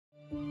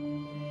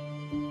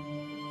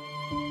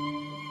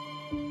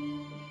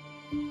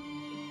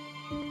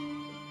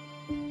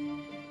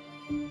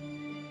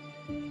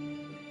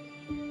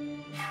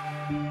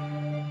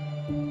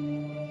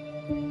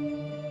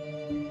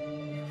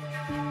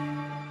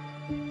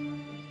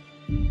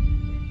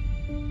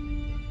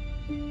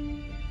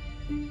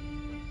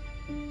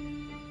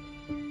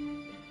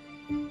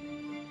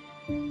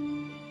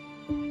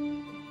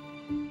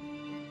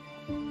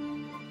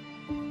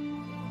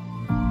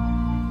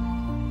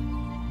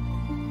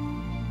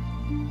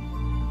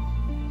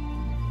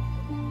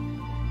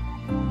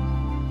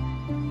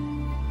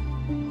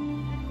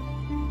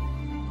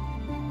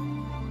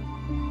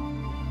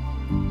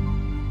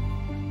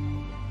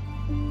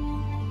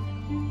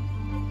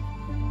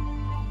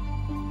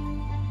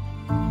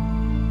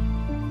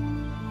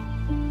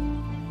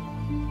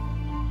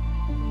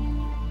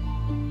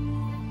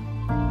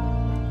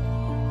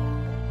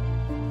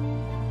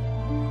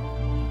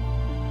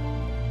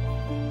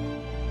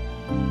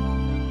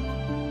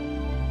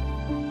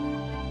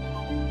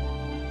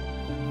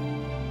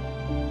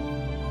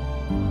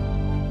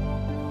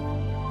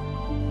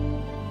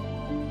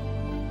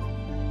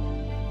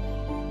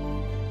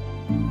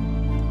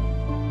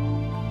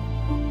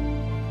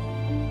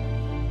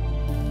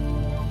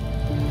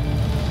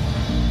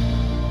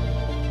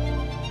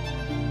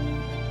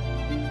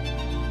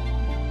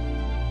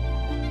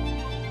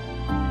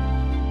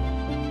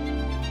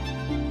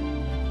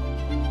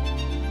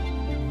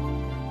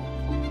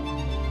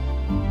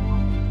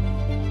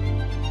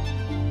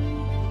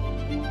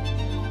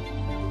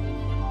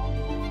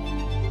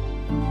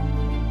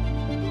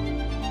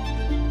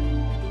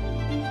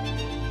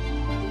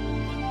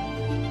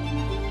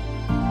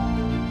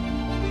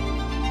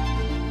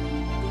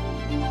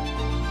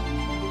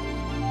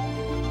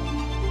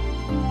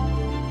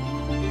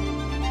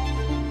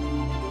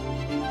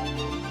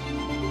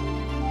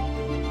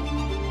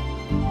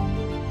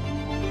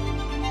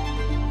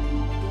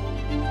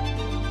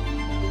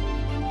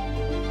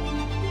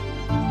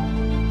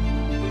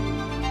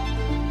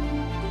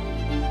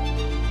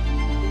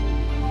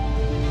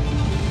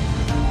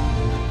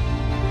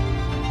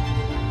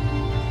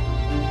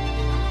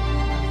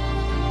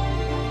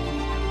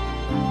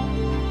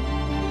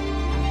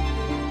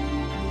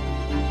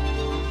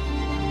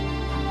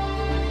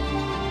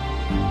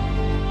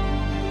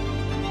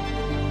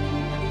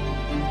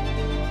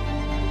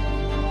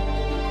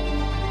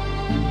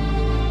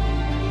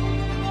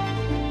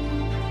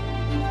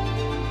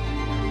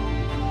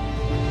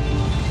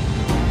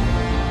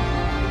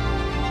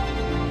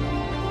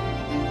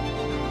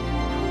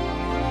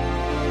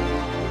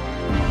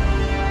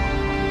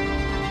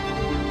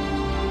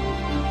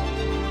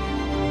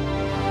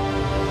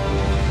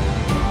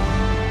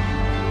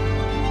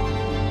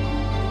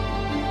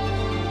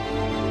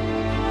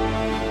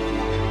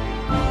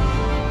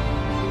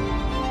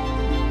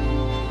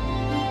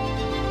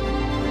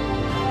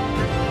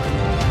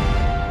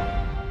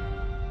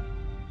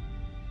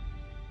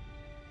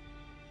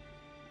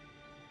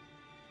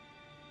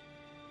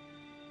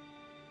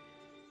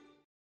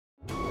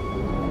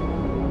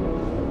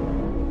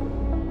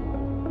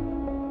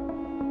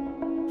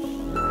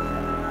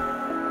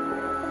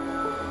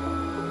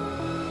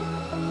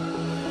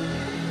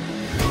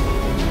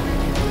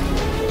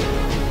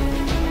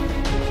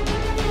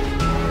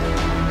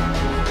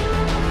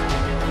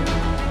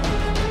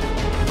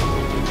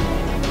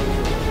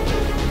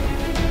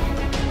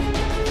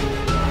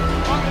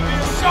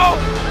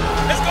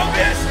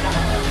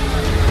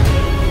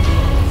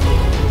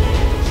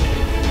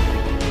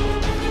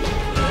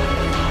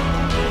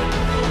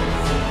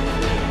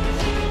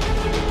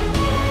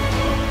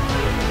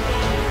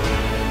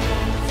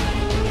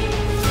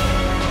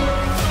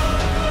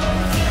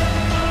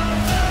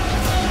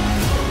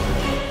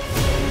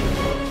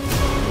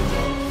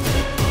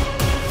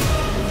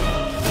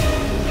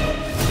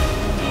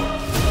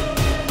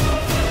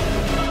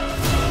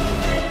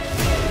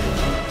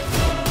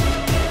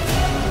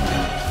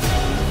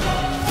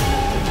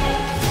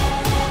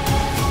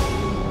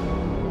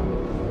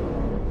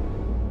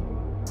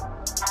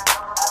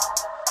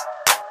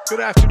Good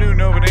afternoon,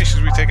 Nova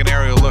Nations. We take an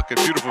aerial look at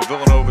beautiful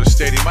Villanova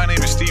Stadium. My name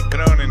is Steve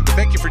Pinone, and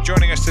thank you for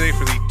joining us today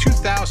for the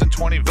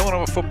 2020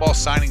 Villanova Football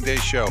Signing Day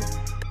Show.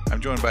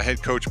 I'm joined by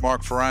head coach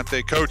Mark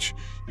Ferrante. Coach,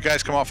 you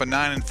guys come off a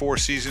 9-4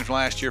 season from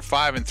last year,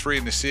 5-3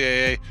 in the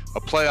CAA,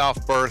 a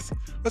playoff berth.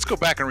 Let's go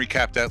back and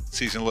recap that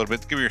season a little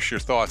bit. Give us your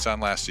thoughts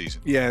on last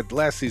season. Yeah,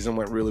 last season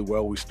went really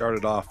well. We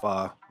started off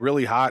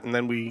really hot, and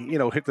then we,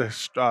 hit the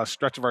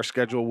stretch of our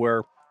schedule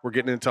where we're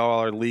getting into all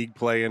our league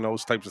play and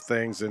those types of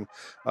things. And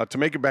to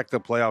make it back to the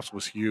playoffs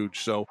was huge.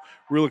 So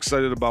real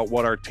excited about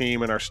what our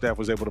team and our staff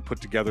was able to put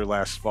together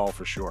last fall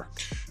for sure.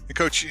 And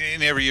Coach,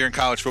 in every year in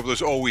college football,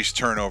 there's always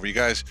turnover. You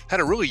guys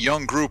had a really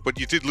young group, but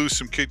you did lose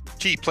some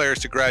key players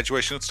to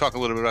graduation. Let's talk a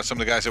little bit about some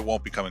of the guys that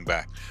won't be coming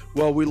back.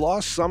 Well, we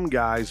lost some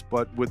guys,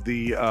 but with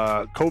the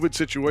COVID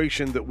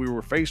situation that we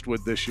were faced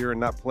with this year and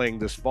not playing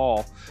this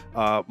fall,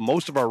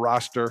 most of our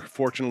roster,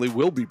 fortunately,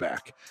 will be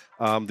back.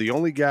 The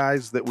only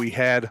guys that we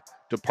had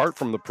depart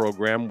from the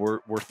program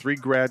were three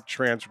grad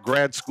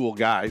school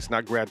guys,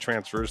 not grad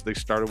transfers. They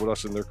started with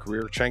us in their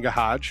career. Changa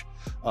Hodge,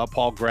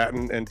 Paul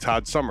Gratton, and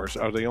Todd Summers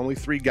are the only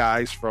three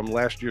guys from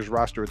last year's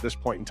roster at this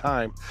point in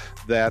time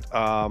that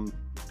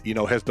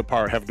have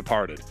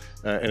departed,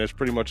 and it's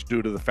pretty much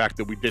due to the fact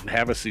that we didn't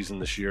have a season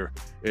this year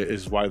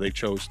is why they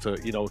chose to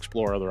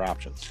explore other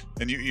options.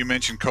 And you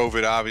mentioned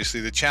COVID, obviously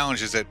the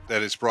challenges that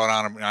it's brought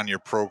on your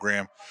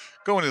program.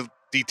 Go into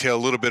detail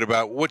a little bit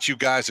about what you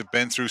guys have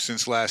been through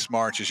since last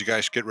March as you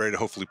guys get ready to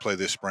hopefully play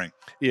this spring.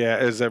 Yeah,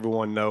 as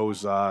everyone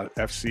knows,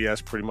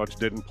 FCS pretty much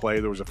didn't play.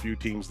 There was a few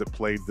teams that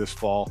played this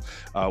fall.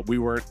 We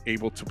weren't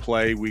able to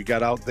play. We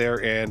got out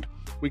there and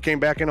we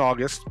came back in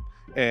August,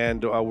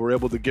 and we're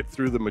able to get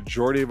through the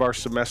majority of our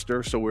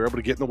semester. So we're able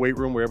to get in the weight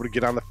room, we're able to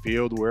get on the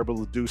field, we're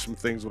able to do some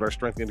things with our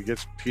strength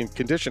and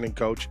conditioning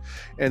coach.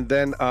 And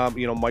then,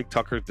 Mike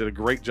Tucker did a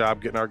great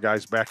job getting our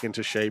guys back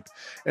into shape.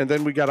 And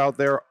then we got out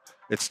there.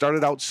 It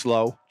started out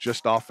slow,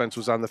 just offense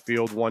was on the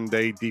field one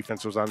day,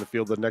 defense was on the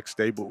field the next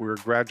day, but we were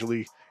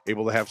gradually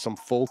able to have some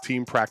full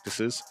team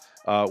practices,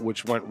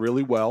 which went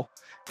really well.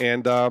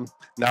 And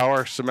now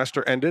our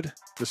semester ended.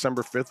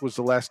 December 5th was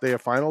the last day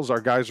of finals.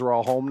 Our guys are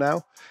all home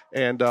now,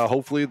 and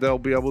hopefully they'll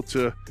be able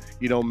to,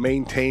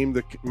 maintain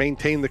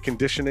the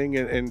conditioning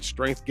and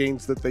strength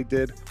gains that they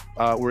did.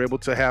 We're able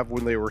to have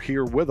when they were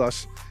here with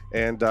us,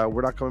 and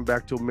we're not coming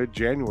back till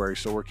mid-January,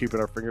 so we're keeping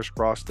our fingers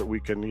crossed that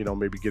we can,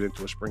 maybe get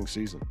into a spring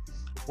season.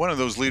 One of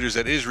those leaders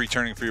that is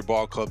returning for your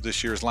ball club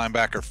this year is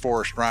linebacker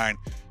Forrest Ryan.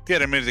 He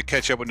had a minute to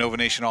catch up with Nova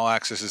Nation All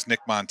Access's Nick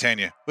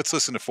Montagna. Let's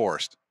listen to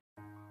Forrest.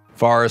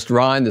 Forrest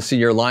Ryan, the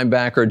senior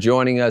linebacker,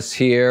 joining us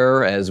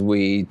here as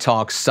we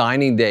talk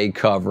signing day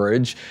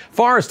coverage.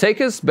 Forrest, take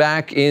us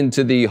back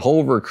into the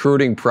whole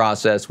recruiting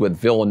process with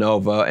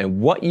Villanova and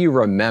what you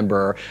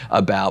remember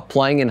about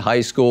playing in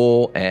high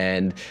school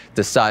and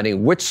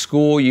deciding which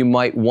school you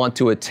might want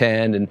to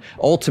attend, and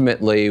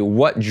ultimately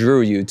what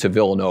drew you to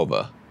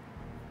Villanova.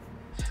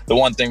 The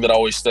one thing that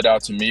always stood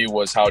out to me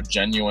was how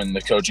genuine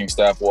the coaching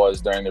staff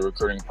was during the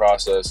recruiting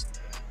process.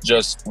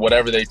 Just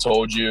whatever they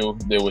told you,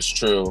 it was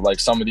true. Like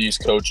some of these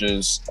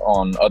coaches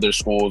on other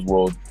schools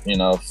will,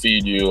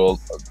 feed you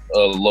a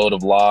load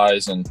of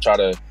lies and try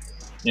to,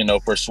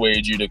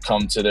 persuade you to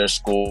come to their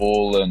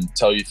school and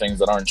tell you things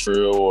that aren't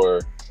true,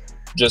 or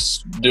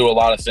just do a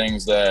lot of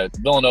things that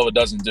Villanova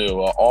doesn't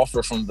do. An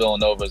offer from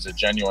Villanova is a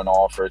genuine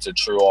offer. It's a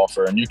true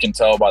offer. And you can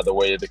tell by the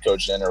way the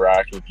coaches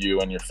interact with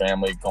you and your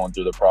family going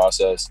through the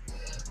process.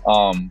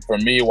 For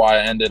me, why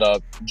I ended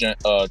up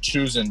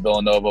choosing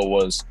Villanova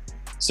was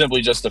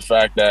simply just the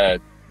fact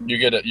that you're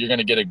going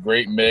to get a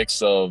great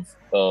mix of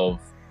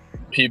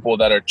people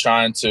that are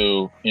trying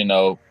to,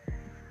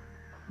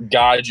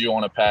 guide you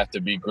on a path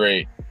to be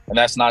great. And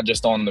that's not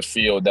just on the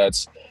field.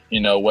 That's,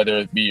 whether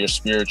it be your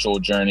spiritual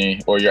journey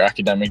or your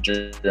academic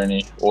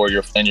journey, or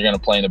you're going to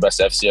play in the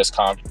best FCS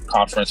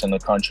conference in the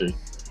country.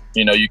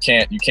 You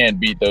can't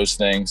beat those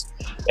things.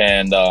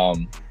 And,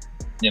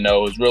 it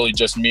was really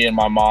just me and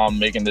my mom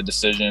making the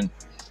decision.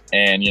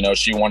 And,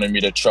 she wanted me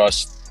to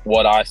trust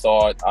what I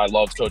thought. I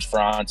loved Coach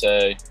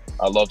Ferrante.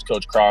 I loved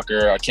Coach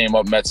Crocker. I came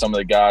up, met some of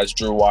the guys.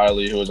 Drew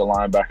Wiley, who was a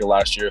linebacker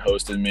last year,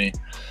 hosted me.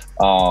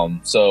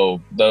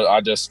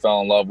 I just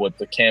fell in love with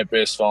the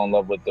campus, fell in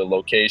love with the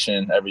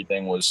location.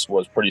 Everything was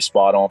pretty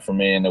spot on for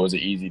me, and it was an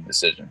easy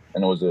decision.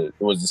 And it was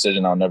a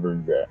decision I'll never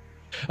regret.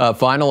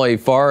 Finally,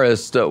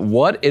 Forrest,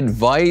 what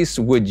advice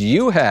would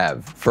you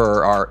have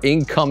for our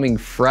incoming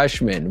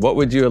freshmen? What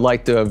would you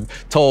like to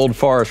have told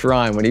Forrest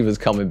Ryan when he was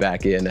coming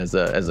back in as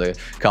a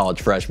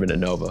college freshman at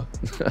Nova?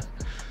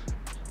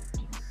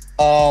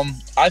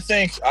 I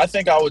think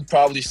I would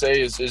probably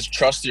say is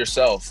trust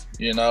yourself.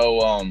 You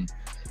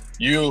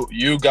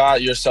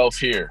got yourself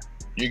here.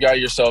 You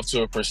got yourself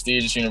to a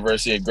prestigious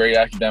university, a great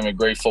academic,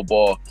 great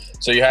football.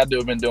 So you had to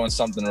have been doing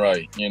something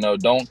right.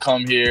 Don't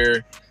come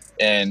here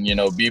and,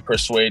 be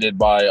persuaded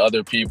by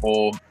other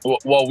people.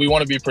 Well, we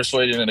want to be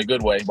persuaded in a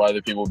good way by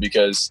other people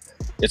because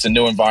it's a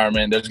new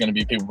environment. There's going to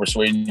be people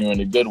persuading you in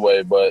a good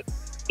way, but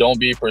don't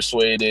be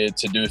persuaded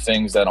to do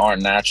things that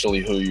aren't naturally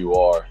who you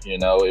are.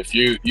 If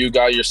you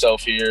got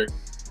yourself here,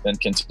 then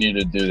continue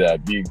to do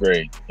that. Be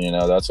great.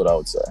 That's what I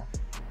would say.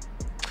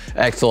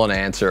 Excellent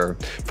answer.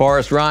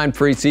 Forrest Rhyne,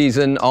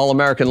 preseason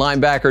All-American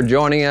linebacker,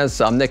 joining us.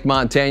 I'm Nick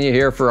Montagna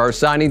here for our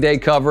signing day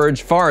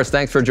coverage. Forrest,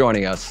 thanks for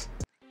joining us.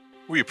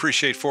 We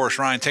appreciate Forrest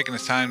Rhyne taking the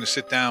time to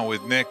sit down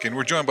with Nick, and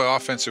we're joined by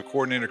offensive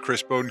coordinator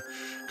Chris Bowden.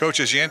 Coach,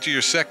 as you enter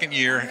your second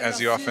year as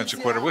the offensive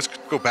coordinator, let's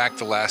go back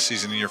to last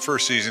season and your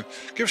first season.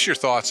 Give us your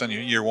thoughts on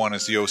your year one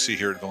as the OC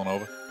here at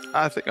Villanova.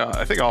 I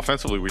think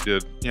offensively we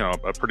did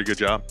a pretty good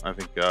job. I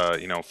think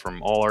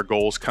from all our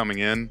goals coming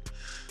in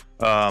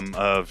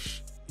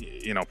of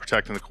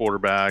protecting the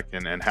quarterback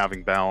and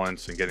having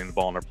balance and getting the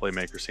ball in our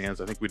playmakers'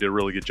 hands, I think we did a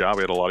really good job.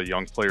 We had a lot of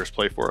young players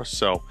play for us,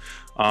 so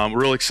we're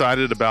really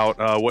excited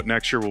about what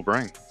next year will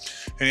bring.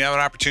 And you have an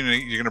opportunity.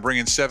 You're going to bring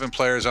in 7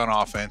 players on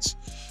offense,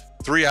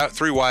 3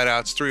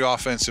 wideouts, 3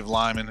 offensive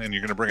linemen, and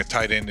you're going to bring a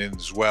tight end in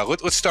as well.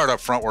 Let's start up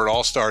front where it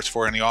all starts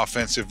for in the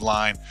offensive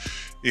line.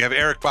 You have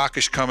Eric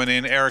Bacchus coming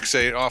in. Eric's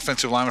an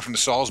offensive lineman from the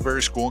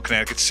Salisbury School in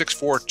Connecticut,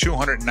 6'4",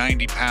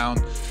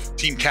 290-pound,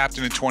 team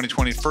captain in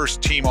 2020,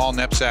 first team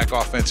all-NEPSAC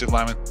offensive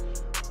lineman.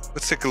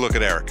 Let's take a look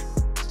at Eric.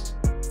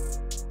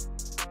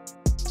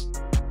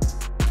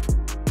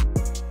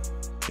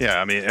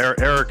 Yeah, I mean,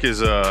 Eric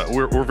is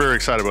we're very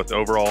excited about the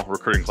overall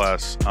recruiting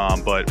class,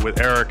 but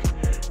with Eric,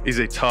 he's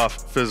a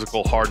tough,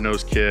 physical,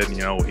 hard-nosed kid.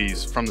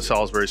 He's from the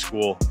Salisbury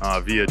School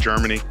via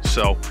Germany,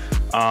 so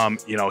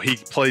he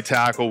played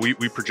tackle.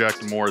 We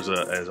project him more as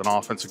an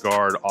offensive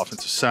guard,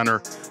 offensive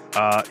center.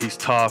 He's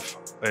tough,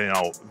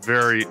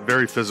 very,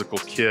 very physical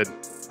kid,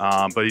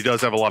 but he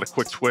does have a lot of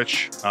quick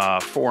twitch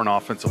for an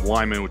offensive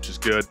lineman, which is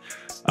good.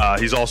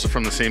 He's also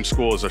from the same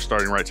school as our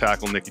starting right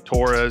tackle, Nicky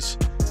Torres.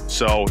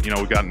 So,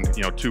 we've gotten,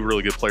 2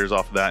 really good players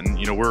off of that. And,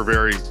 we're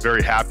very,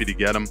 very happy to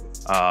get him.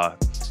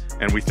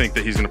 And we think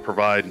that he's going to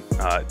provide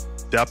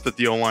depth at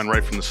the O-line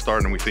right from the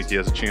start. And we think he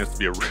has a chance to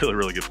be a really,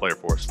 really good player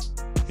for us.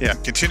 Yeah,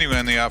 continuing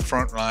on the up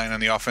front line, on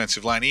the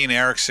offensive line, Ian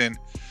Erickson,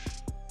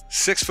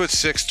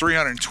 6'6",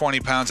 320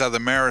 pounds, out of the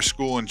Marist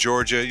School in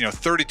Georgia.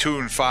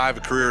 32-5, a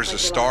career as a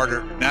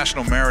starter,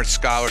 National Merit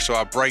Scholar, so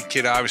a bright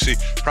kid, obviously.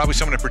 Probably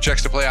someone that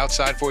projects to play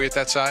outside for you at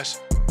that size.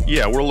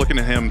 Yeah, we're looking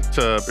at him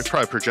it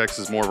probably projects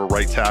as more of a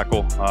right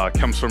tackle.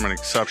 Comes from an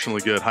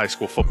exceptionally good high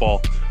school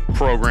football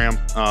program.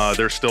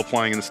 They're still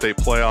playing in the state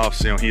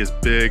playoffs. He is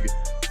big.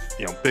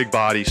 Big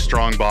body,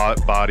 strong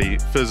body,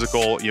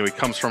 physical. He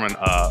comes from an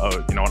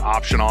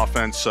option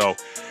offense, so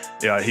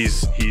yeah,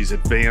 he's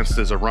advanced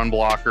as a run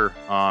blocker.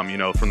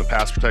 From the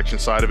pass protection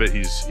side of it,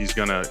 he's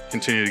going to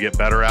continue to get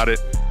better at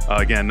it.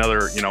 Again,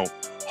 another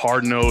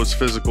hard-nosed,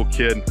 physical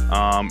kid,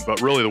 but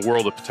really the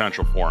world of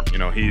potential for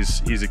him.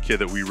 He's a kid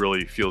that we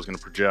really feel is going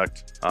to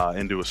project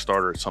into a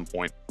starter at some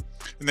point.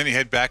 And then you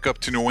head back up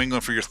to New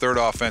England for your third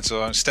offensive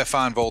line,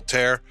 Stefan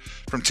Voltaire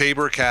from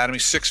Tabor Academy,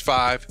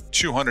 6'5",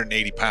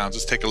 280 pounds.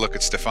 Let's take a look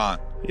at Stefan.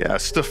 Yeah,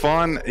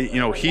 Stefan,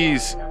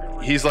 he's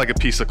like a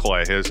piece of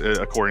clay,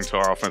 according to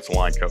our offensive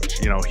line coach.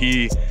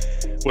 He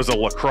was a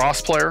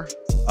lacrosse player.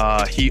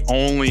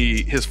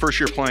 His first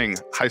year playing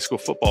high school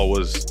football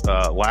was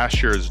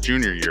last year, his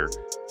junior year.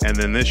 And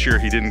then this year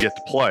he didn't get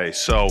to play.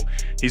 So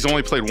he's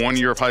only played 1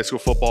 year of high school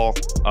football,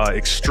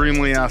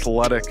 extremely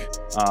athletic.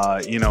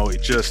 He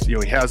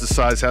has the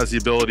size, has the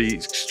ability,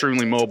 he's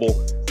extremely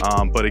mobile.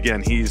 But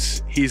again,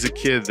 he's a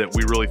kid that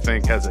we really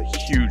think has a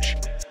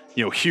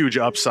huge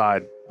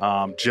upside,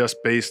 just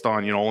based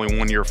on, only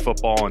 1 year of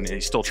football, and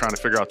he's still trying to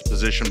figure out the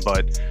position.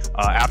 But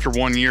after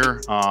 1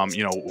 year,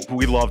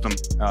 we loved him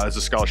as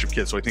a scholarship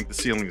kid, so I think the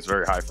ceiling is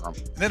very high for him.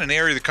 And then an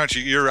area of the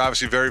country you're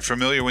obviously very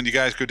familiar. When you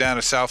guys go down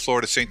to South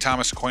Florida, St.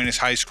 Thomas Aquinas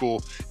High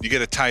School, you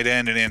get a tight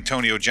end in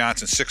Antonio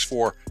Johnson,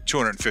 6'4",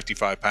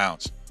 255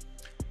 pounds.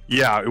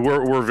 Yeah,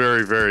 we're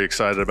very, very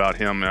excited about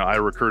him. I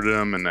recruited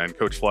him, and then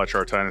Coach Fletcher,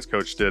 our tight ends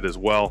coach, did as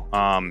well.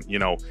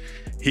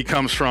 He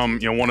comes from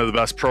one of the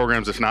best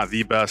programs, if not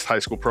the best high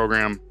school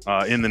program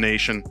in the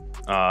nation.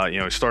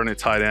 He's starting at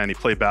tight end. He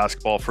played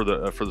basketball for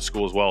the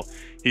school as well.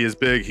 He is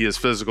big. He is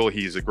physical.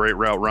 He's a great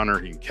route runner.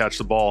 He can catch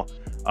the ball.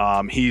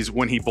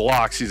 When he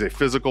blocks, he's a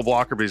physical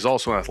blocker, but he's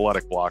also an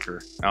athletic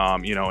blocker.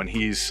 And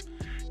he's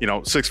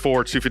 6'4",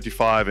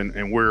 255,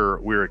 and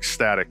we're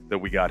ecstatic that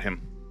we got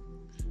him.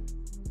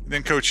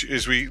 Then, Coach,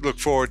 as we look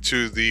forward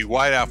to the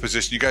wideout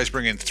position, you guys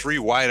bring in 3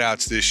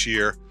 wideouts this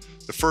year.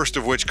 The first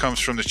of which comes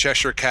from the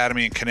Cheshire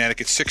Academy in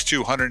Connecticut, 6'2",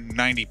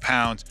 190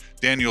 pounds,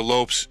 Daniel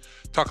Lopes.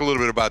 Talk a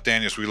little bit about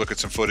Daniel as we look at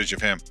some footage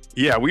of him.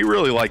 Yeah, we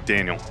really like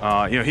Daniel.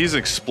 He's an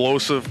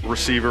explosive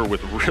receiver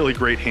with really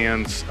great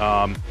hands.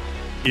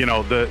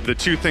 The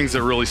 2 things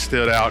that really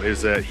stood out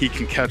is that he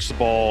can catch the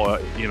ball,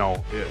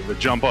 the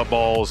jump up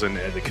balls and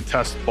the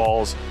contested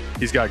balls.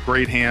 He's got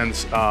great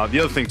hands. The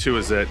other thing too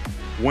is that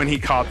when he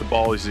caught the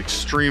ball, he's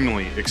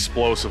extremely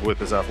explosive with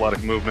his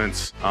athletic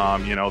movements.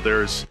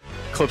 There's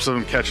clips of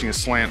him catching a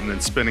slant and then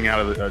spinning out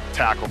of the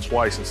tackle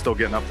twice and still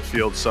getting up the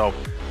field. So,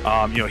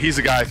 he's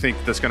a guy I think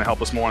that's going to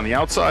help us more on the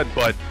outside,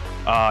 but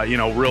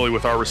really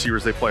with our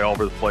receivers, they play all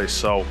over the place.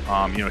 So,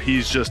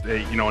 he's just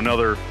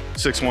another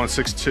 6'1",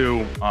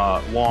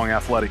 6'2", long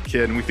athletic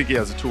kid, and we think he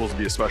has the tools to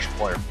be a special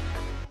player.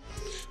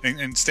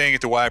 And staying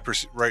at the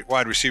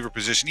wide receiver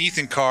position,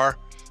 Ethan Carr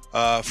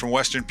from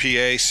Western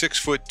PA,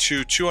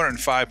 6'2",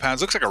 205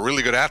 pounds. Looks like a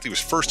really good athlete. He was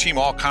first-team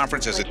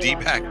all-conference as a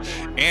D-back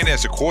and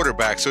as a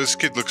quarterback. So this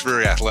kid looks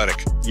very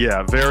athletic.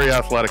 Yeah, very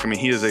athletic. I mean,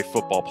 he is a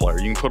football player.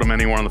 You can put him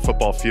anywhere on the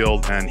football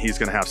field, and he's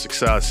going to have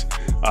success.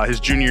 His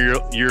junior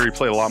year, he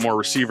played a lot more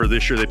receiver.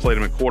 This year, they played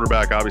him at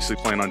quarterback, obviously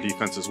playing on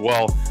defense as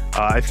well.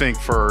 I think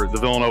for the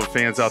Villanova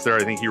fans out there,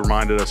 I think he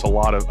reminded us a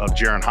lot of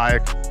Jaron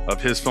Hayek,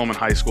 of his film in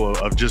high school,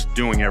 of just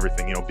doing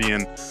everything,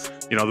 being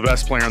the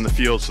best player on the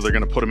field, so they're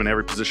going to put him in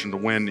every position to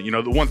win.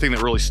 The one thing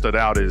that really stood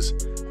out is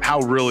how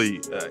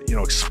really,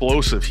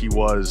 explosive he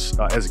was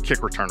as a kick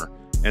returner.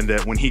 And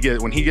that when he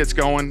gets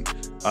going,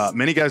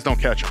 many guys don't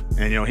catch him.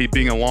 And, he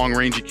being a long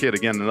rangey kid,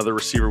 again, another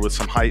receiver with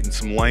some height and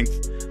some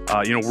length,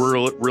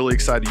 we're really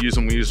excited to use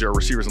him. We use our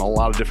receivers in a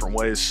lot of different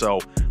ways. So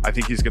I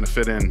think he's going to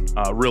fit in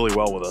really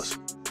well with us.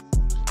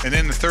 And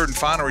then the third and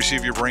final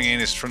receiver you're bringing in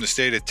is from the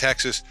state of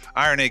Texas.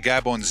 Irene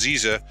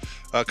Gabon-Ziza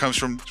comes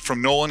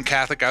from Nolan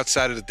Catholic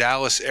outside of the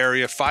Dallas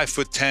area,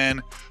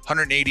 5'10",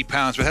 180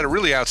 pounds, but had a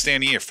really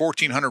outstanding year,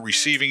 1,400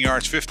 receiving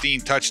yards,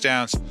 15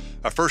 touchdowns,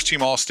 a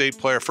first-team All-State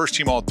player,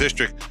 first-team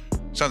All-District.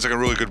 Sounds like a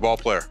really good ball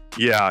player.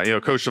 Yeah,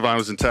 Coach Devine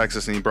was in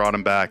Texas and he brought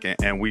him back,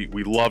 and we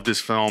loved his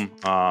film.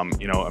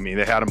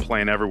 They had him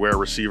playing everywhere,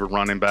 receiver,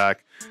 running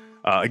back.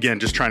 Again,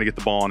 just trying to get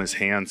the ball in his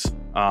hands.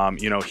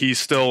 He's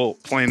still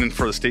playing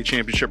for the state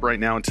championship right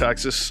now in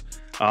Texas.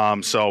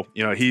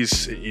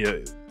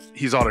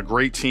 He's on a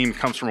great team,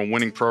 comes from a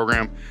winning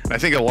program. And I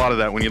think a lot of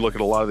that, when you look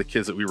at a lot of the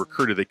kids that we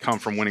recruited, they come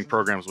from winning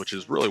programs, which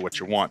is really what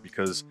you want,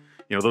 because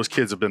those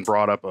kids have been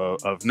brought up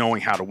of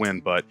knowing how to win.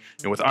 But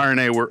with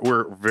RNA,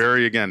 we're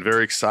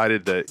very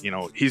excited that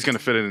he's going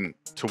to fit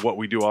into what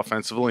we do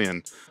offensively,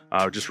 and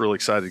just really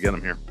excited to get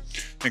him here.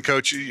 And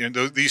Coach,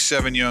 these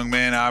 7 young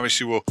men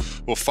obviously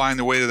will find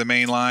their way to the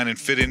main line and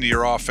fit into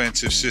your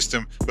offensive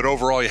system. But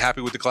overall, you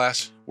happy with the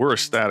class? We're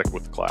ecstatic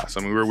with the class. I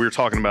mean, we were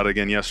talking about it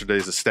again yesterday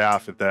as a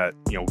staff, that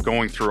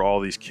going through all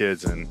these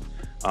kids, and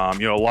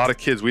a lot of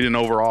kids, we didn't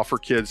over-offer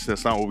kids.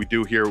 That's not what we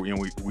do here.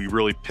 We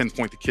really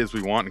pinpoint the kids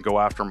we want and go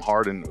after them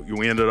hard, and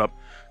we ended up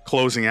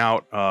closing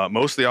out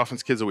most of the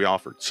offense kids that we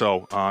offered.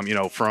 So,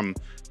 from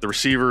the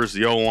receivers,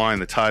 the O-line,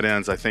 the tight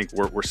ends, I think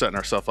we're setting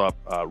ourselves up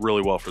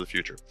really well for the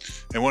future.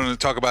 And wanted to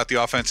talk about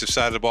the offensive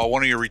side of the ball.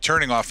 One of your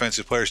returning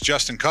offensive players,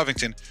 Justin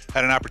Covington,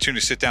 had an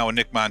opportunity to sit down with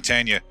Nick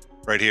Montagna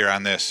right here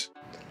on this.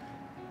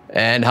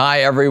 And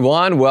hi,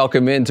 everyone.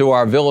 Welcome into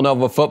our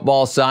Villanova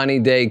Football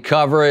Signing Day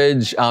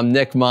coverage. I'm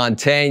Nick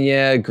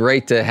Montagna.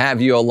 Great to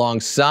have you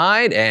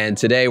alongside. And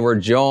today we're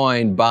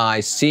joined by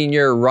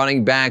senior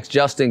running back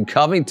Justin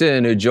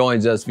Covington, who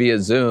joins us via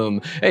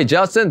Zoom. Hey,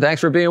 Justin,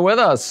 thanks for being with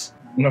us.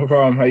 No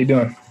problem. How you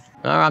doing?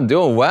 I'm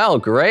doing well.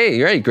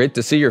 Great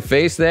to see your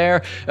face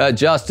there.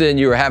 Justin,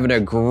 you were having a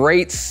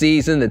great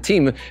season. The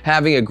team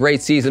having a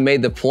great season,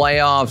 made the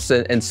playoffs,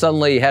 and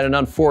suddenly had an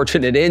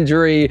unfortunate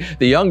injury.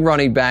 The young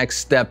running back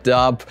stepped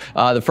up.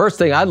 The first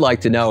thing I'd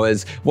like to know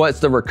is,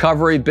 what's the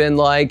recovery been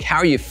like? How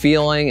are you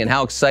feeling, and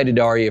how excited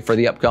are you for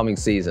the upcoming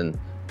season?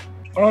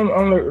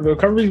 The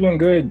recovery's been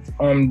good.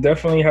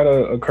 Definitely had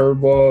a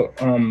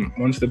curveball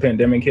once the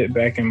pandemic hit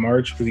back in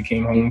March, because he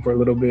came home for a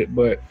little bit,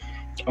 but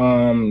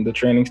the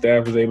training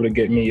staff was able to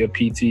get me a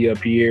PT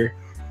up here,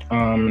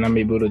 and I'm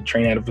able to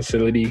train at a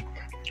facility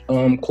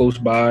close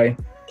by,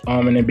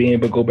 and then being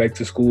able to go back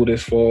to school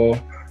this fall.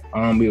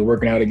 We were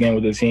working out again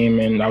with the team,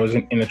 and I was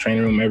in the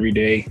training room every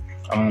day.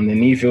 The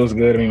knee feels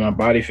good. My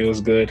body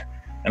feels good,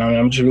 and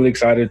I'm just really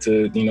excited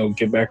to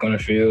get back on the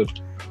field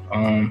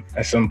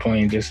at some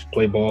point and just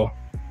play ball.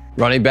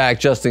 Running back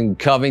Justin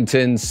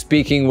Covington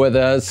speaking with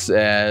us,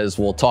 as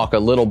we'll talk a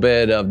little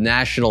bit of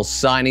National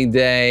Signing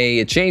Day.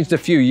 It changed a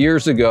few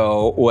years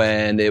ago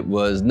when it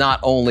was not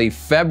only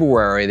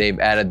February, they've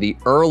added the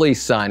early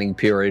signing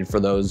period,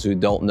 for those who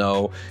don't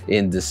know,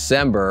 in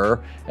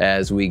December,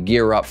 as we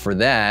gear up for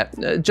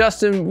that.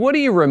 Justin, what do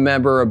you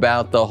remember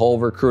about the whole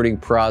recruiting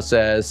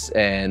process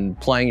and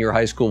playing your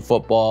high school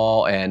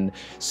football and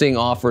seeing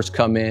offers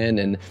come in,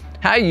 and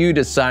how you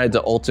decided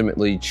to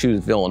ultimately choose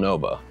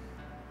Villanova?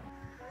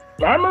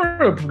 I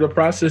remember the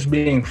process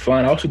being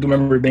fun. I also do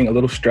remember it being a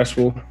little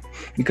stressful,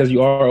 because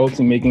you are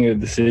ultimately making a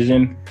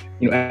decision,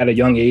 at a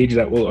young age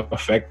that will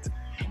affect,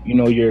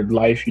 your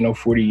life,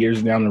 40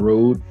 years down the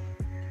road.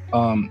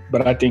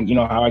 But I think,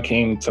 how I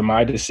came to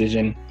my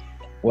decision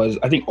was,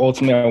 I think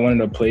ultimately I wanted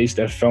a place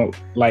that felt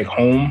like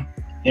home.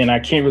 And I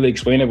can't really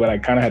explain it, but I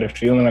kind of had a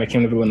feeling when I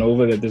came to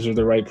Villanova that this was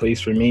the right place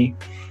for me.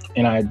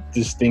 And I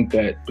just think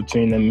that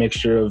between the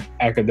mixture of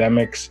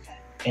academics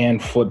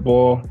and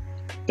football,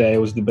 that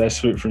it was the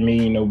best fit for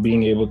me,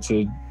 being able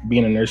to be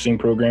in a nursing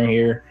program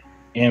here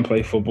and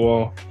play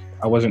football.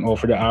 I wasn't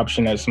offered the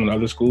option at some of the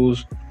other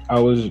schools I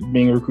was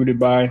being recruited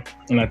by,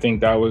 and I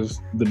think that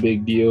was the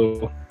big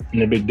deal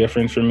and the big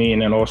difference for me.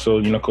 And then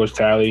also, Coach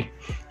Talley,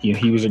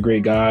 he was a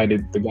great guy.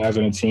 The guys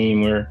on the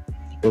team were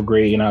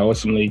great, and I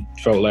ultimately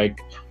felt like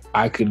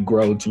I could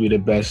grow to be the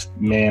best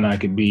man I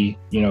could be,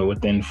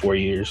 within 4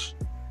 years.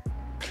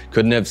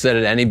 Couldn't have said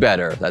it any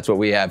better. That's what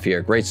we have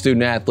here. Great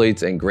student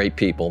athletes and great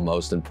people,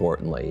 most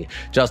importantly.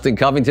 Justin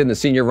Covington, the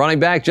senior running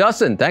back.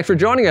 Justin, thanks for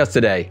joining us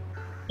today.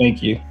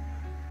 Thank you.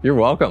 You're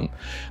welcome.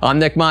 I'm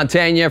Nick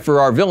Montagna for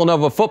our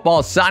Villanova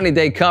Football Signing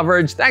Day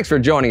coverage. Thanks for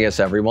joining us,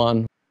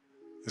 everyone.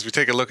 As we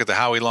take a look at the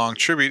Howie Long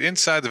tribute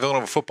inside the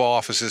Villanova football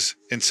offices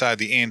inside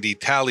the Andy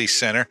Talley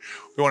Center,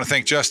 we want to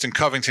thank Justin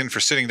Covington for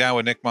sitting down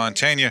with Nick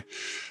Montagna.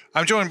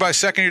 I'm joined by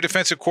second-year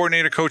defensive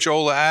coordinator, Coach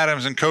Ola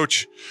Adams. And,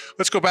 Coach,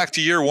 let's go back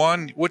to year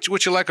one.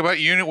 What you like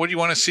about your unit? What do you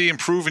want to see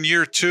improve in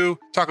year two?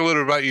 Talk a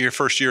little bit about your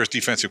first year as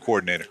defensive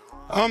coordinator.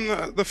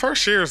 The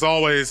first year is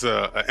always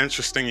an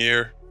interesting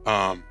year.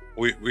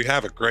 We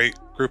have a great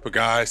group of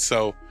guys.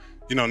 So,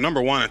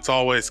 number one, it's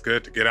always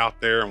good to get out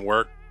there and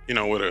work,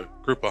 with a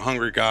group of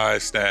hungry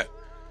guys that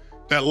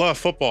love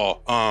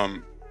football.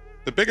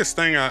 The biggest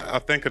thing I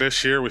think of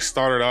this year, we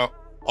started out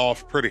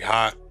off pretty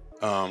hot.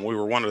 We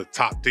were one of the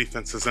top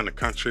defenses in the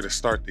country to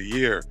start the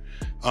year.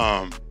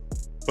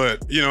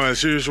 But,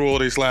 as usual,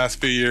 these last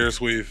few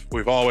years,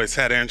 we've always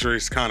had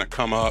injuries kind of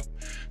come up.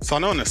 So I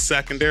know in the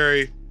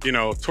secondary,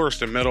 towards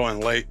the middle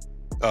and late,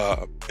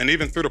 and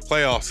even through the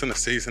playoffs in the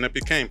season, it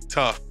became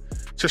tough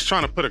just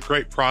trying to put a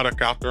great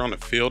product out there on the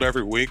field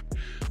every week.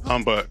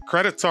 But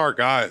credit to our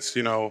guys,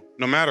 no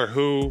matter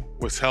who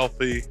was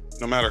healthy,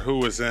 no matter who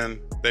was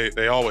in,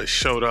 they always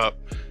showed up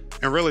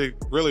and really,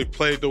 really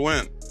played to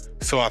win.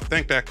 So I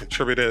think that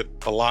contributed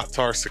a lot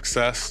to our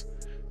success.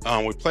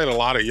 We played a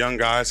lot of young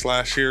guys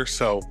last year,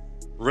 so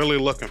really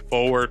looking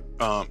forward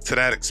to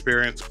that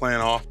experience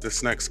playing off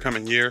this next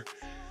coming year.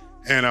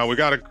 And we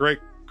got a great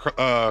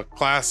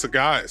class of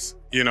guys,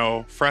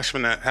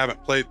 freshmen that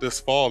haven't played this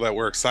fall that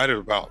we're excited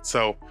about.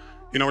 So,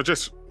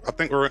 I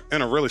think we're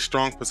in a really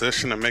strong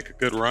position to make a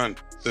good run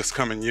this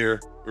coming year.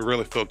 We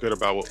really feel good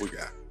about what we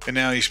got. And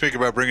now you speak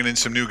about bringing in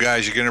some new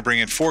guys. You're going to bring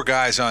in 4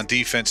 guys on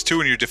defense,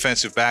 2 in your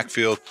defensive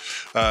backfield,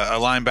 a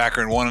linebacker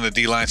and 1 on the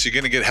D-line. So you're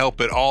going to get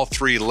help at all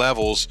 3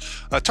 levels.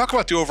 Talk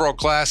about the overall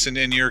class and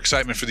your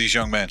excitement for these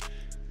young men.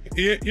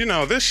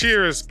 This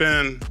year has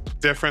been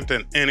different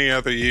than any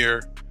other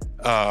year.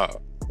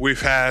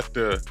 We've had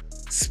to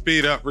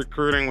speed up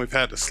recruiting. We've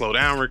had to slow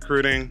down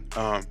recruiting.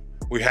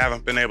 We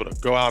haven't been able to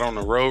go out on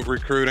the road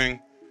recruiting,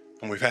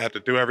 and we've had to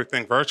do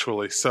everything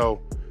virtually.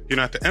 So,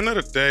 at the end of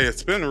the day,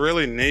 it's been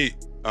really neat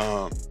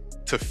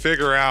to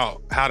figure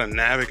out how to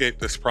navigate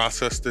this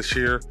process this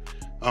year.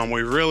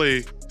 We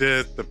really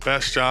did the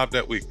best job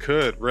that we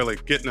could, really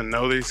getting to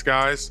know these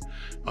guys,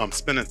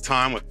 spending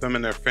time with them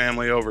and their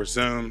family over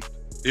Zoom,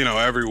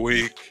 every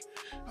week,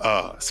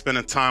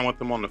 spending time with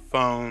them on the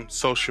phone,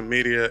 social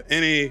media,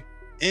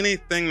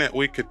 anything that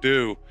we could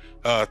do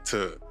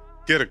to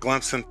get a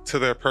glimpse into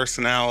their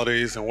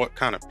personalities and what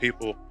kind of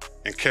people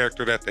and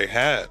character that they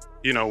had.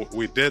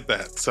 We did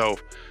that. So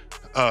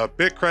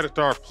big credit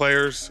to our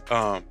players.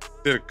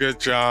 Did a good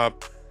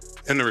job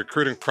in the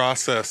recruiting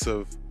process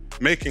of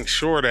making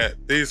sure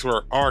that these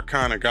were our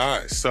kind of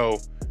guys. So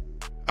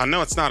I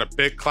know it's not a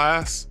big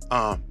class,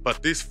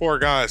 but these 4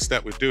 guys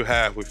that we do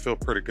have, we feel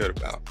pretty good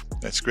about.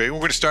 That's great. We're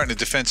going to start in the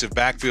defensive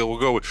backfield. We'll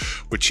go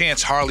with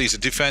Chance Harley. He's a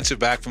defensive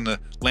back from the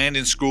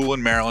Landon School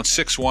in Maryland,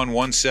 6'1",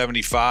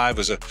 175.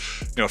 Was a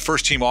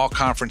first-team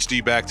all-conference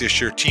D-back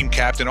this year, team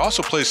captain.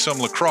 Also plays some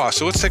lacrosse.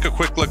 So let's take a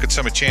quick look at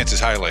some of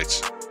Chance's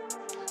highlights.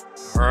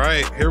 All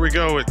right, here we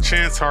go with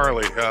Chance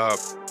Harley.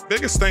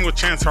 Biggest thing with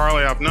Chance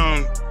Harley, I've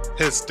known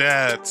his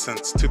dad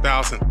since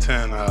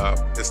 2010.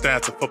 His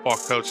dad's a football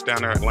coach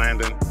down there at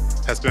Landon,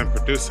 has been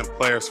producing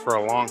players for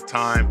a long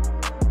time.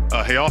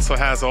 He also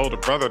has an older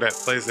brother that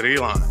plays at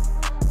Elon.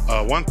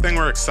 One thing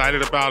we're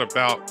excited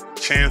about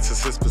Chance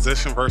is his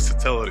position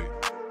versatility.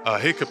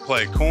 He could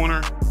play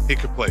corner, he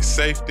could play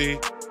safety,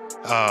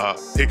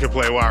 he could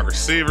play wide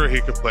receiver,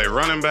 he could play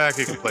running back,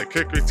 he could play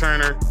kick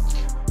returner.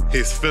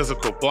 He's a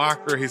physical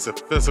blocker, he's a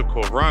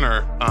physical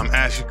runner,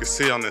 as you can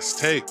see on this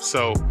tape.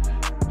 So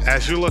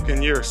as you look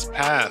in years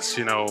past,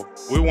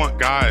 we want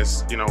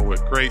guys,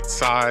 with great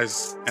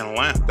size and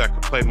length that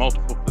can play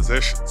multiple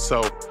positions.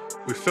 So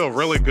we feel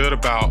really good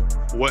about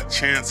what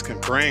Chance can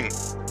bring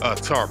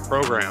to our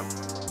program.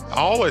 I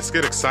always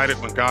get excited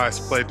when guys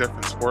play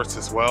different sports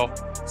as well.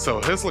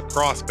 So his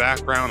lacrosse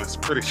background is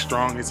pretty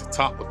strong. He's a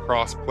top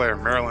lacrosse player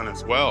in Maryland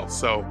as well.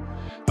 So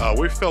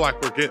we feel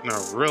like we're getting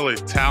a really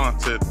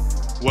talented,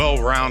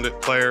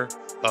 well-rounded player,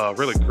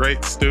 really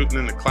great student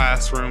in the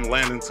classroom.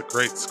 Landon's a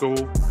great school.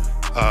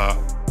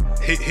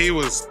 He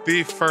was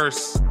the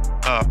first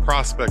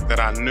prospect that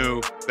I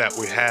knew that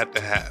we had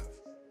to have.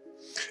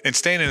 And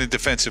staying in the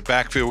defensive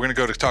backfield, we're going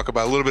to go to talk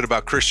about a little bit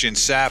about Christian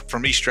Sapp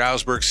from East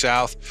Stroudsburg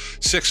South,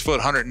 6 foot,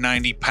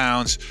 190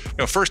 pounds.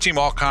 First team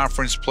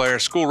all-conference player,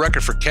 school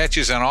record for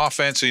catches on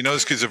offense. So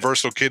this kid's a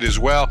versatile kid as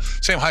well.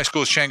 Same high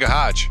school as Changa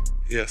Hodge.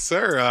 Yes,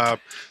 sir.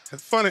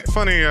 Funny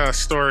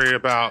story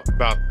about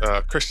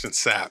Christian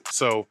Sapp.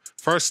 So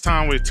first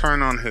time we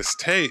turned on his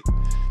tape,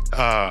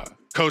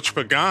 Coach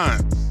Pagan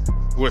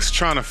was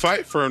trying to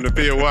fight for him to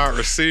be a wide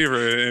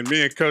receiver, and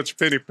me and Coach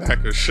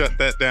Pennypacker shut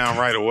that down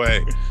right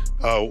away.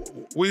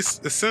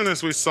 As soon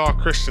as we saw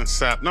Christian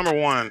Sapp, number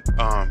one,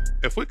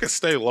 if we could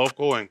stay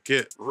local and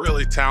get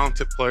really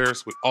talented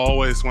players, we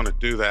always want to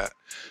do that.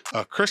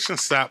 Christian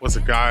Sapp was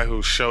a guy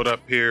who showed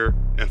up here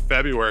in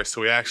February,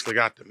 so we actually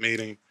got to meet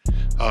him.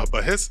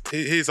 But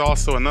he's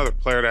also another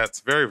player that's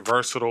very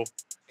versatile,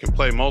 can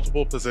play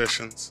multiple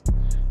positions.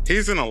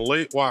 He's an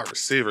elite wide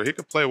receiver. He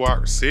could play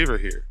wide receiver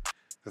here.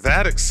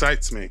 That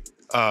excites me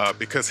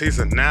because he's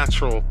a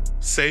natural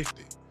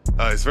safety.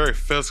 He's very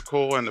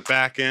physical in the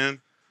back end.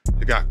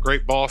 He got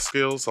great ball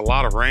skills, a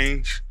lot of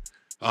range,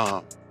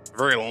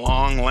 very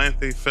long,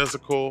 lengthy,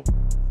 physical,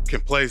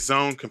 can play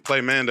zone, can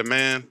play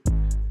man-to-man,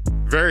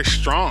 very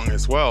strong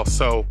as well.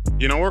 So,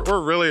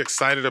 we're really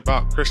excited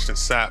about Christian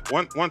Sapp.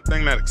 One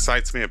thing that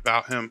excites me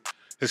about him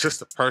is just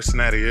the person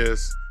that he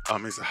is.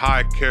 He's a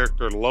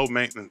high-character,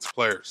 low-maintenance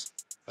player.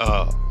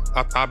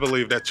 I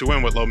believe that you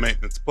win with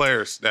low-maintenance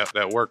players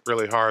that work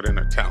really hard and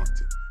are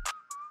talented.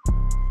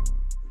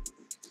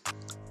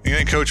 And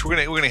then, Coach, we're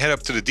gonna head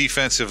up to the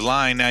defensive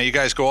line now. You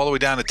guys go all the way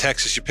down to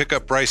Texas. You pick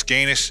up Bryce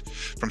Gaines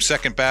from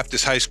Second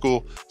Baptist High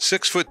School,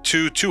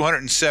 6'2",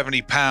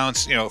 270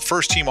 pounds.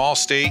 First team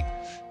All-State,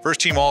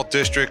 first team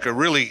All-District. A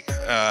really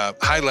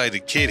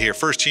highlighted kid here.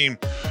 First team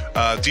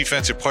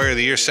Defensive Player of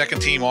the Year,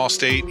 second team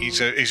All-State. He's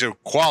a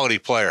quality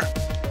player.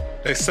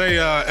 They say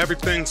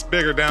everything's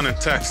bigger down in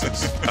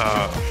Texas.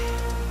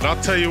 But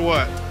I'll tell you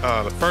what,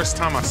 the first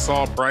time I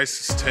saw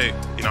Bryce's tape,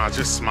 I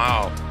just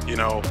smiled.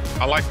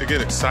 I like to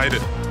get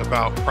excited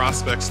about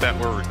prospects that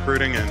we're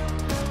recruiting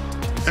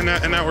and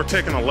that we're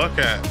taking a look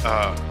at.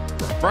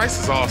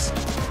 Bryce is awesome.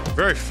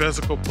 Very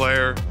physical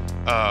player,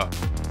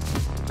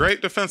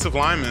 great defensive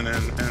lineman.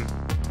 And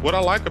what I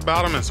like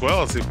about him as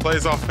well is he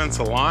plays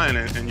offensive line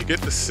and you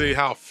get to see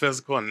how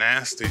physical and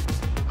nasty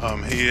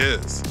he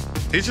is.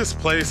 He just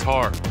plays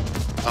hard.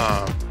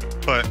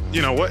 But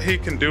what he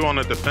can do on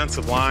the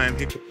defensive line,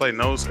 he could play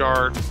nose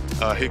guard.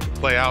 He could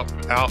play out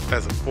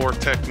as a 4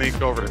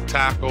 technique over the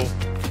tackle.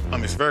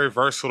 He's a very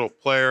versatile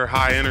player,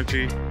 high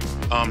energy.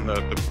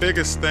 The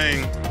biggest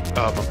thing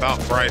about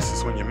Bryce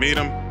is when you meet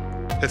him,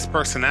 his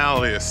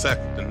personality is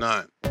second to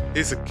none.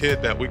 He's a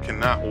kid that we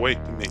cannot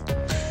wait to meet.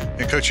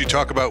 And Coach, you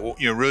talk about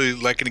really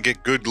liking to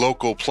get good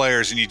local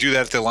players, and you do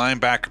that at the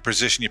linebacker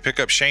position. You pick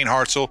up Shane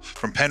Hartzell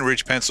from Penn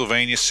Ridge,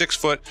 Pennsylvania, 6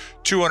 foot,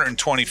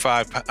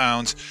 225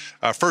 pounds,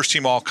 first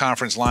team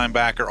All-Conference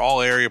linebacker,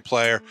 all-area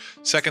player,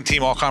 second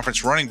team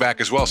All-Conference running back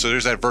as well. So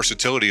there's that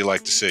versatility you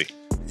like to see.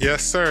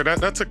 Yes, sir.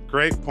 That's a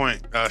great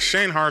point.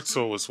 Shane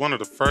Hartzell was one of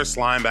the first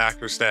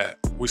linebackers that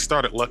we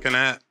started looking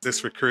at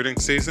this recruiting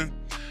season.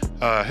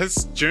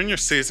 His junior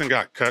season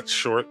got cut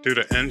short due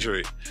to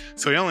injury,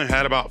 so he only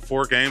had about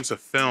 4 games of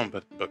film,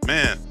 but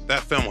man,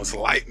 that film was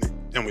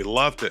lightning, and we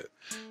loved it.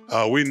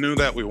 We knew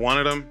that we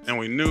wanted him, and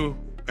we knew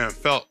and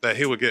felt that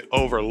he would get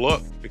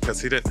overlooked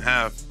because he didn't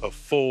have a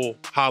full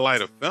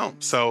highlight of film.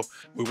 So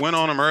we went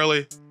on him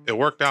early. It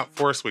worked out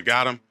for us. We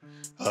got him.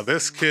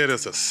 This kid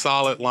is a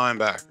solid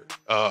linebacker,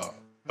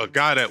 a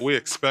guy that we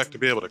expect to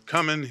be able to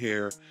come in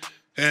here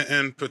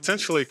and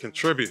potentially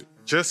contribute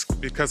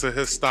just because of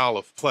his style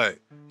of play.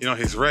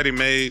 He's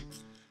ready-made,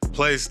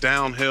 plays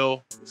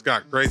downhill. He's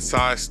got great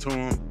size to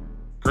him,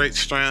 great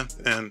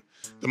strength, and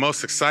the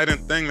most exciting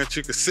thing that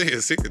you could see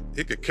is he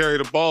could carry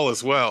the ball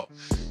as well.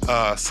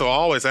 So I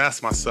always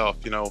ask myself,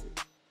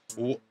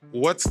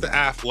 what's the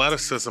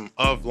athleticism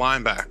of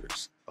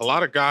linebackers? A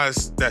lot of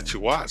guys that you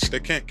watch, they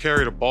can't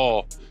carry the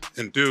ball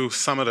and do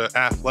some of the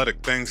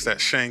athletic things that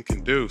Shane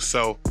can do.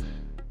 So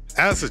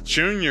as a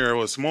junior, it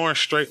was more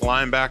straight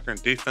linebacker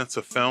and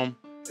defensive film.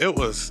 It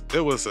was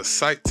a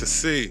sight to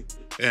see.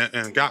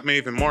 And got me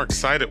even more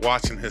excited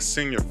watching his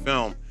senior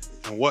film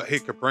and what he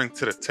could bring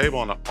to the table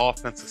on the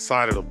offensive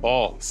side of the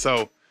ball.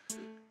 So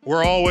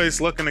we're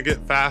always looking to get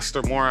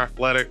faster, more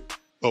athletic,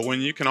 but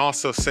when you can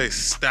also stay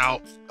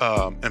stout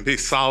and be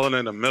solid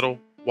in the middle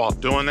while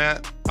doing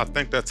that, I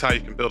think that's how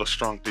you can build a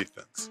strong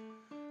defense.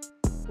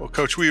 Well,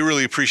 Coach, we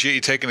really appreciate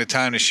you taking the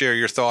time to share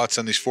your thoughts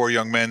on these 4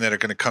 young men that are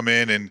going to come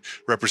in and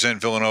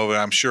represent Villanova,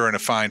 I'm sure, in a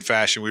fine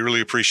fashion. We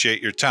really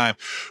appreciate your time.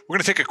 We're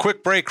going to take a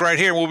quick break right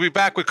here. We'll be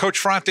back with Coach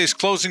Ferrante's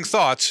closing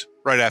thoughts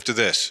right after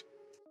this.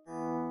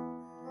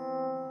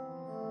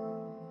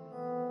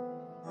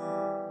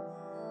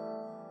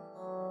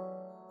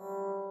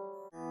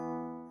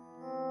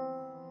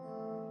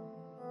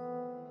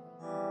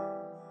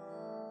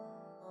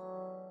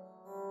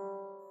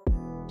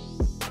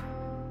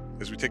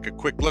 As we take a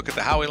quick look at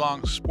the Howie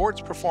Long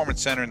Sports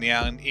Performance Center in the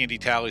Andy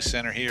Talley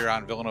Center here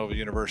on Villanova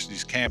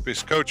University's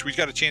campus. Coach, we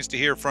got a chance to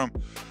hear from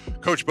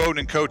Coach Bowden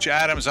and Coach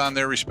Adams on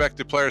their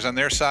respective players on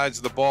their sides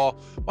of the ball.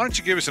 Why don't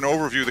you give us an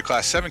overview of the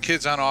class? 7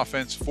 kids on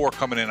offense, 4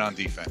 coming in on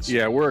defense.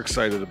 Yeah, we're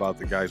excited about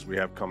the guys we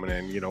have coming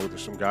in.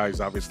 There's some guys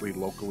obviously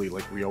locally,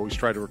 like we always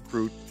try to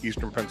recruit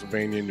Eastern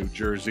Pennsylvania, New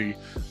Jersey,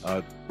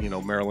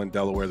 Maryland,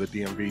 Delaware, the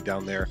DMV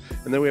down there.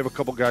 And then we have a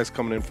couple guys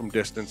coming in from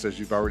distance, as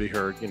you've already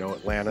heard,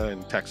 Atlanta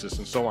and Texas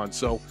and so on.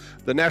 So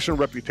the national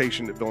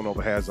reputation that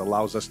Villanova has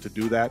allows us to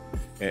do that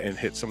and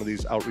hit some of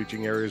these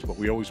outreaching areas, but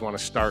we always want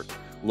to start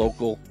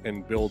local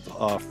and build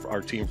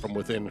our team from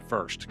within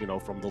first,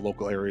 from the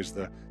local areas,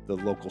 the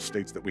local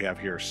states that we have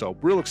here. So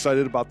real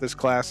excited about this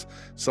class.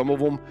 Some of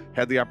them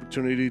had the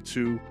opportunity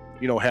to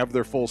have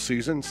their full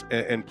seasons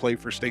and play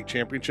for state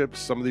championships.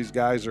 Some of these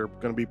guys are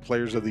going to be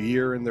players of the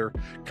year in their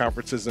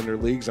conferences and their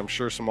leagues. I'm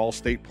sure some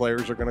all-state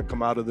players are going to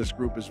come out of this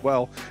group as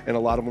well, and a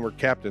lot of them are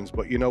captains.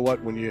 But you know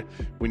what? When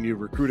you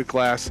recruit a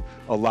class,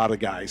 a lot of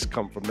guys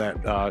come from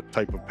that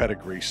type of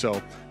pedigree.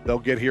 So they'll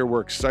get here.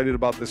 We're excited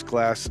about this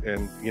class,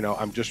 and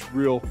I'm just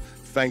real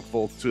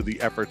thankful to the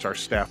efforts our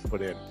staff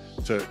put in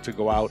to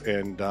go out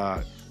and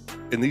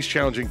in these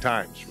challenging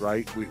times,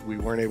 right? We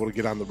weren't able to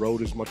get on the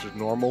road as much as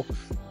normal.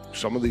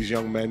 Some of these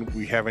young men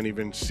we haven't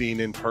even seen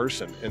in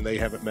person, and they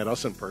haven't met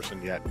us in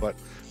person yet. But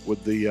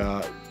with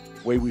the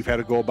way we've had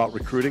to go about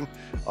recruiting,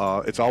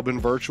 it's all been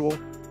virtual.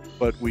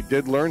 But we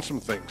did learn some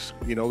things.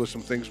 There's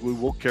some things we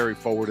will carry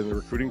forward in the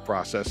recruiting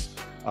process.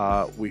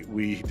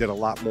 We did a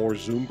lot more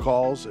Zoom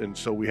calls, and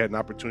so we had an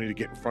opportunity to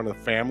get in front of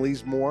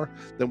families more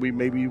than we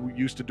maybe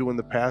used to do in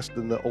the past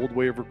in the old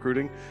way of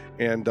recruiting.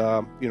 And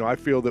I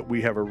feel that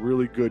we have a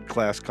really good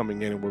class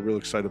coming in, and we're really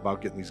excited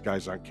about getting these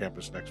guys on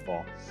campus next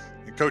fall.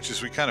 And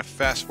coaches, we kind of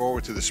fast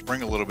forward to the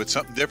spring a little bit,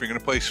 something different. You're going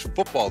to play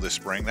football this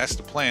spring. That's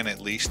the plan, at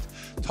least.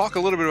 Talk a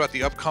little bit about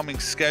the upcoming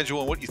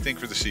schedule and what you think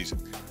for the season.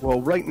 Well,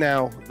 right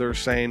now they're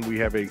saying we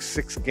have a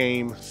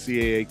 6-game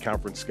CAA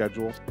conference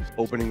schedule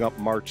opening up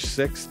March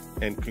 6th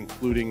and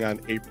concluding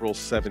on April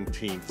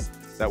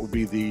 17th. That would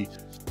be the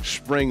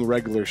spring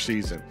regular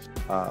season.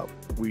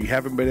 We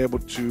haven't been able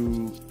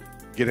to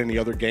get any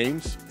other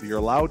games. You're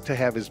allowed to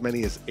have as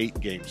many as 8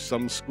 games.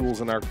 Some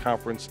schools in our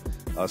conference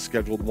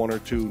scheduled 1 or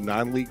 2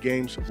 non-league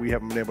games. We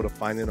haven't been able to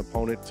find an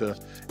opponent to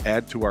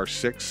add to our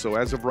 6. So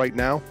as of right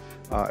now,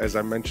 as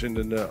I mentioned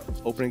in the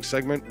opening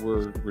segment,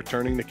 we're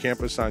returning to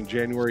campus on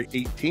January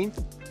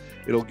 18th.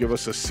 It'll give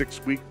us a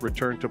 6-week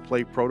return to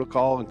play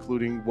protocol,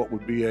 including what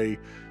would be a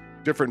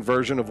different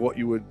version of what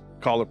you would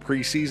call a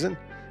preseason.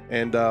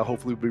 And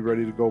hopefully we'll be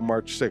ready to go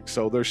March 6th.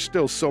 So there's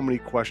still so many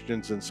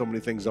questions and so many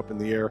things up in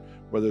the air,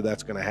 whether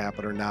that's going to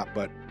happen or not.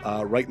 But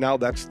right now,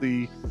 that's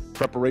the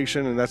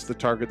preparation, and that's the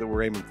target that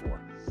we're aiming for.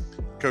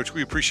 Coach,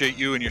 we appreciate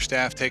you and your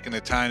staff taking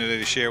the time today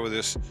to share with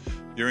us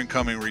your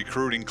incoming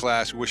recruiting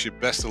class. We wish you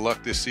best of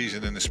luck this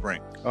season in the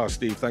spring. Oh,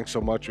 Steve, thanks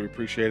so much. We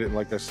appreciate it. And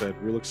like I said,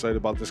 real excited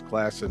about this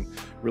class and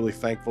really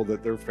thankful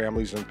that their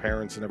families and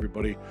parents and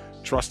everybody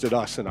trusted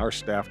us and our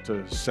staff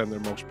to send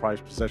their most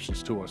prized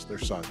possessions to us, their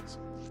sons.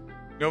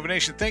 Nova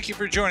Nation, thank you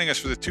for joining us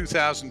for the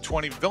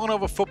 2020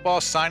 Villanova Football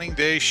Signing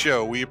Day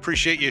Show. We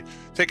appreciate you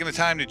taking the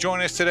time to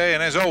join us today,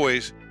 and as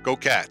always, go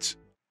Cats.